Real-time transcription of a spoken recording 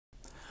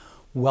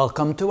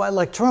Welcome to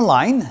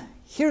ilectureonline.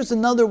 Here's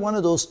another one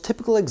of those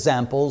typical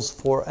examples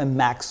for a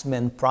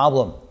max-min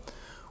problem.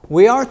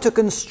 We are to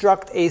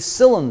construct a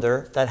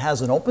cylinder that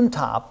has an open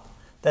top,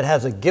 that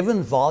has a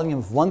given volume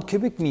of 1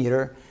 cubic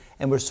meter,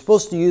 and we're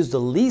supposed to use the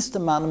least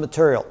amount of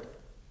material.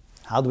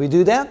 How do we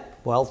do that?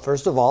 Well,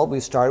 first of all, we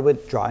started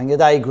with drawing a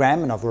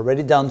diagram, and I've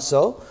already done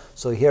so.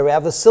 So here we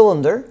have a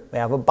cylinder. We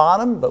have a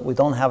bottom, but we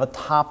don't have a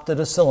top to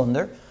the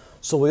cylinder.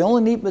 So we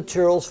only need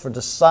materials for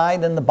the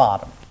side and the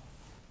bottom.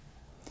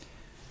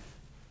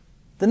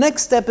 The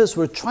next step is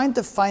we're trying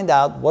to find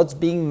out what's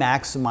being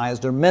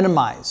maximized or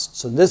minimized.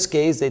 So in this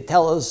case, they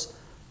tell us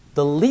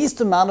the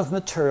least amount of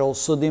material,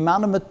 so the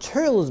amount of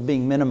material is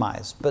being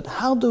minimized. But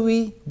how do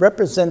we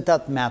represent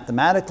that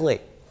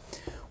mathematically?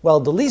 Well,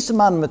 the least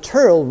amount of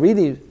material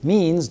really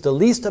means the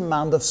least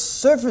amount of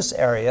surface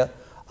area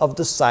of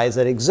the sides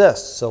that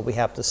exist. So we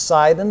have the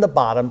side and the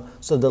bottom,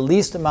 so the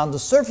least amount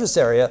of surface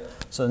area.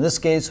 So in this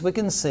case, we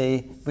can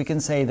say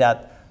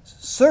that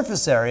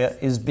surface area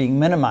is being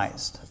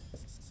minimized.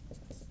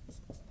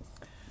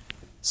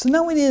 So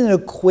now we need an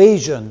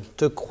equation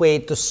to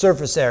equate the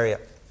surface area.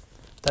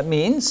 That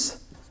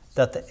means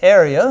that the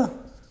area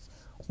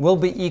will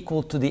be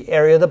equal to the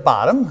area of the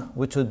bottom,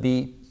 which would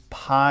be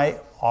pi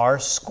r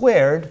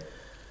squared,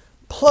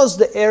 plus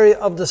the area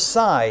of the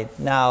side.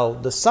 Now,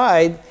 the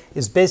side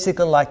is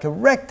basically like a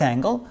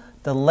rectangle.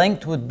 The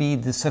length would be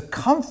the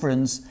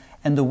circumference,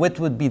 and the width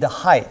would be the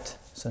height.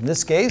 So in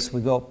this case, we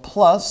go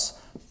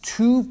plus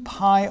 2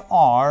 pi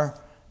r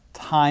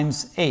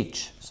times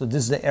h. So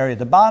this is the area of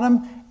the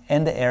bottom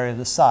and the area of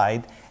the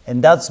side,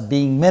 and that's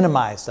being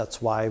minimized.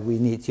 That's why we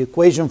need the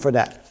equation for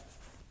that.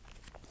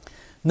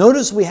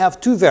 Notice we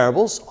have two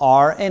variables,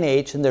 r and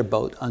h, and they're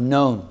both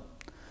unknown.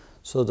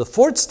 So the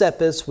fourth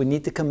step is we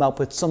need to come up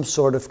with some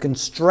sort of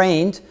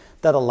constraint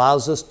that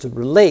allows us to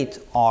relate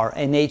r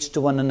and h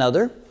to one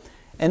another.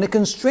 And the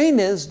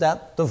constraint is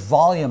that the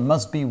volume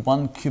must be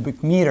 1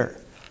 cubic meter.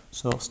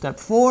 So step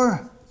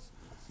 4,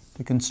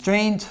 the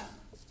constraint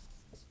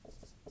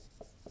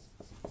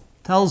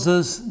tells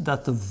us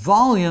that the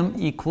volume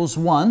equals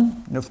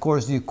 1. And of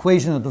course, the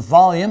equation of the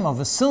volume of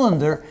a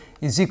cylinder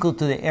is equal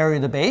to the area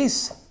of the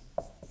base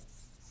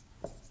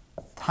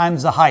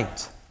times the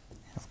height.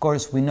 Of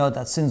course, we know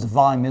that since the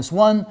volume is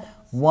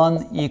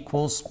 1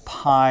 equals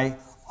pi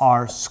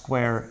r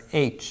squared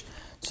h.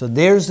 So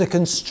there's the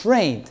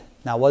constraint.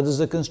 Now, what does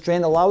the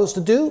constraint allow us to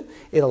do?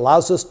 It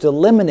allows us to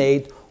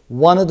eliminate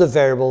one of the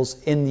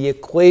variables in the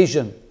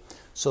equation.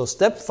 So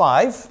step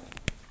 5,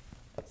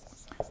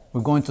 we're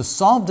going to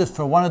solve this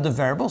for one of the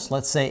variables.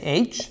 Let's say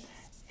h.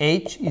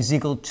 h is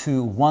equal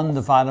to 1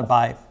 divided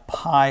by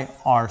pi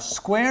r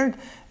squared,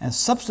 and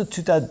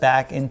substitute that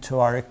back into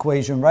our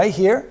equation right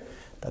here.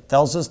 That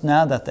tells us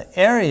now that the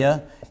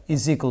area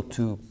is equal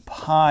to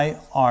pi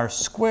r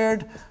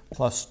squared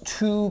plus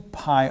 2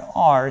 pi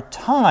r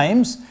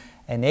times,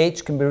 and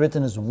h can be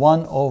written as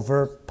 1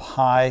 over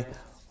pi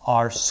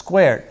r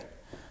squared.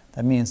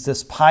 That means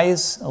this pi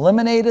is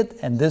eliminated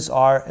and this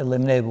r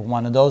eliminated with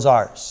one of those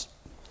r's,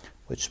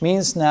 which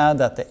means now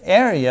that the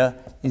area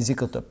is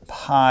equal to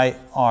pi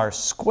r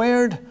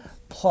squared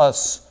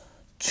plus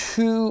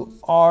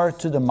 2r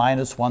to the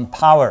minus 1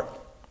 power.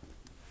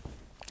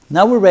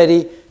 Now we're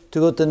ready to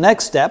go to the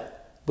next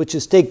step, which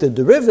is take the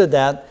derivative of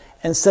that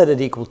and set it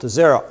equal to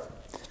 0.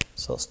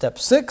 So step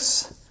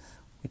 6,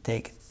 we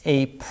take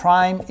a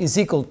prime is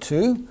equal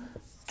to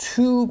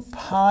 2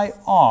 pi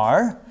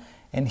r,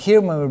 and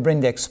here when we bring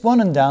the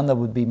exponent down, that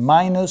would be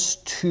minus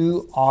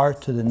 2r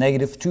to the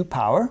negative 2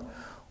 power,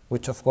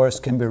 which of course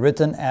can be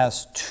written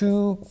as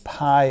 2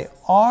 pi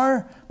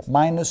r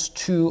minus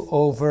 2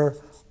 over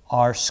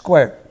r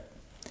squared.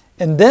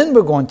 And then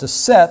we're going to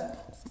set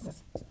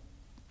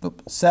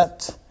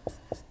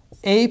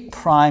a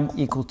prime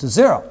equal to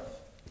 0.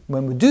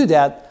 When we do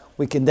that,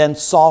 we can then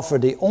solve for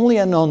the only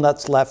unknown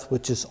that's left,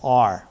 which is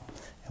r.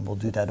 And we'll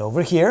do that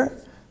over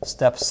here.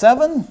 Step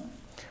 7,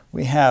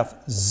 we have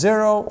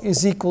 0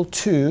 is equal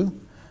to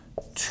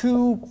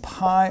 2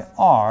 pi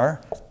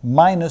r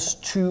minus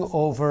 2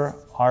 over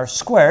r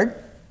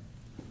squared.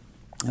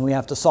 And we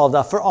have to solve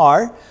that for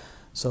r.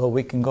 So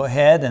we can go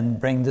ahead and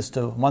bring this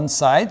to one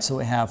side. So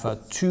we have a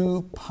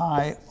 2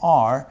 pi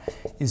r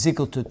is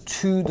equal to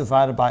 2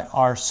 divided by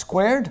r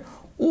squared,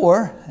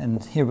 or,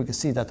 and here we can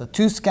see that the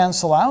 2's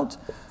cancel out,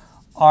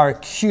 r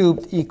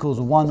cubed equals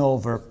 1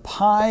 over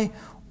pi,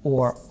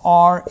 or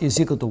r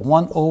is equal to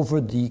 1 over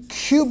the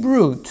cube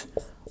root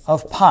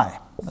of pi.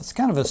 That's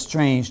kind of a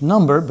strange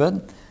number,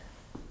 but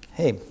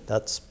hey,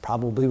 that's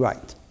probably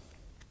right.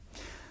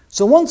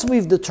 So once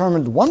we've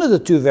determined one of the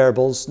two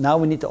variables, now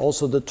we need to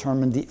also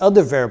determine the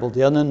other variable,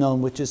 the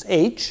unknown, which is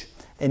h.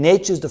 And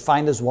h is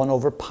defined as 1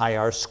 over pi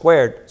r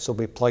squared. So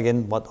we plug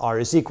in what r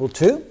is equal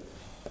to.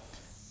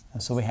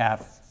 And so we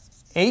have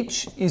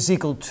h is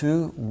equal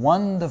to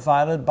 1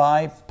 divided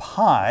by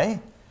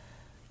pi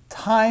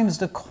times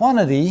the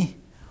quantity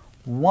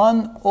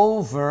 1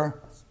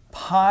 over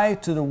pi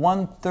to the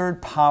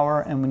 1/3 power,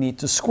 and we need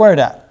to square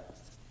that.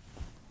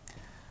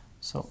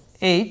 So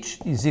h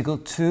is equal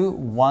to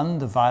 1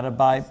 divided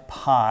by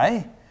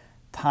pi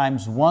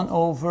times 1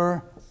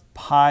 over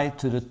pi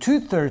to the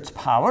 2/3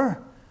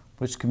 power,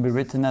 which can be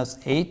written as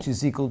h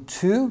is equal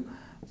to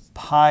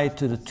pi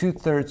to the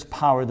 2/3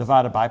 power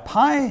divided by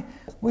pi,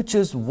 which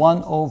is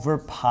 1 over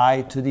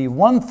pi to the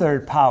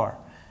 1/3 power.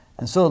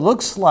 And so it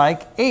looks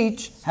like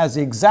h has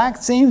the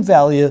exact same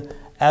value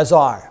as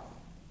r.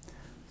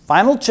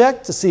 Final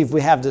check to see if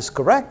we have this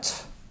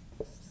correct.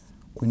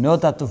 We know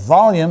that the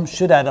volume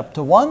should add up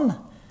to 1,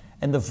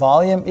 and the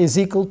volume is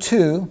equal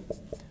to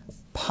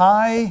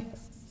pi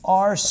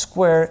r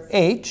squared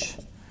h,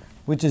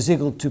 which is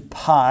equal to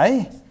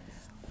pi.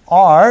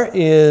 R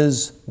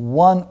is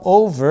 1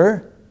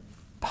 over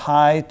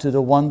pi to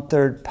the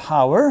 1/3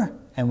 power,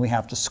 and we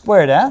have to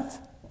square that,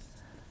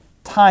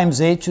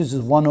 times h is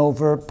 1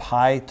 over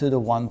pi to the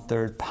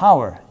 1/3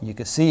 power. You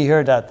can see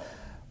here that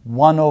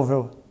 1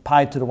 over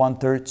pi to the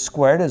 1/3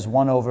 squared is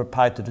 1 over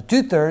pi to the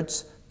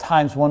 2/3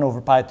 times 1 over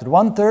pi to the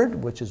 1/3,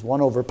 which is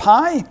 1 over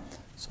pi.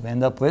 So we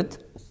end up with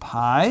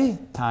pi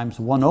times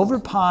 1 over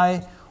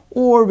pi,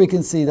 or we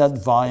can see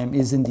that volume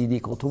is indeed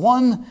equal to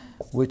 1,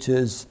 which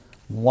is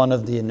one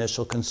of the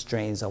initial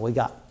constraints that we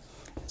got.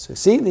 So you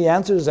see, the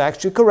answer is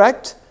actually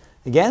correct.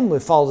 Again, we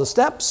follow the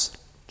steps,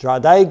 draw a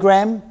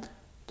diagram,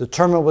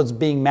 determine what's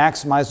being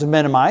maximized or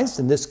minimized.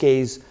 In this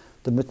case,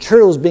 the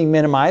material is being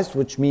minimized,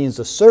 which means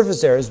the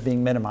surface area is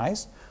being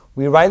minimized.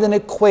 We write an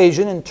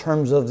equation in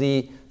terms of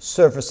the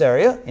surface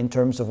area, in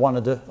terms of one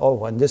of the,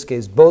 or in this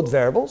case, both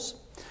variables.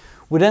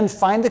 We then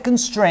find the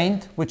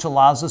constraint, which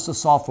allows us to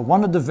solve for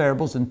one of the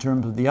variables in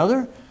terms of the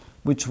other,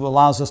 which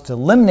allows us to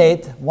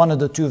eliminate one of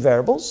the two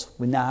variables.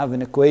 We now have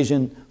an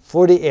equation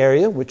for the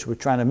area, which we're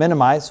trying to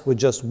minimize, with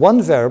just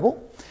one variable.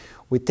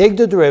 We take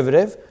the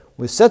derivative,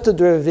 we set the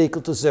derivative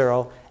equal to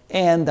 0,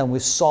 and then we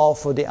solve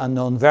for the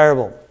unknown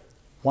variable.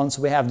 Once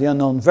we have the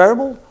unknown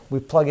variable, we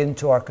plug it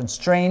into our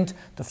constraint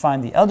to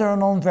find the other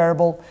unknown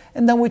variable,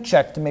 and then we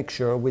check to make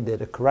sure we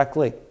did it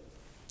correctly.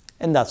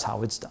 And that's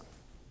how it's done.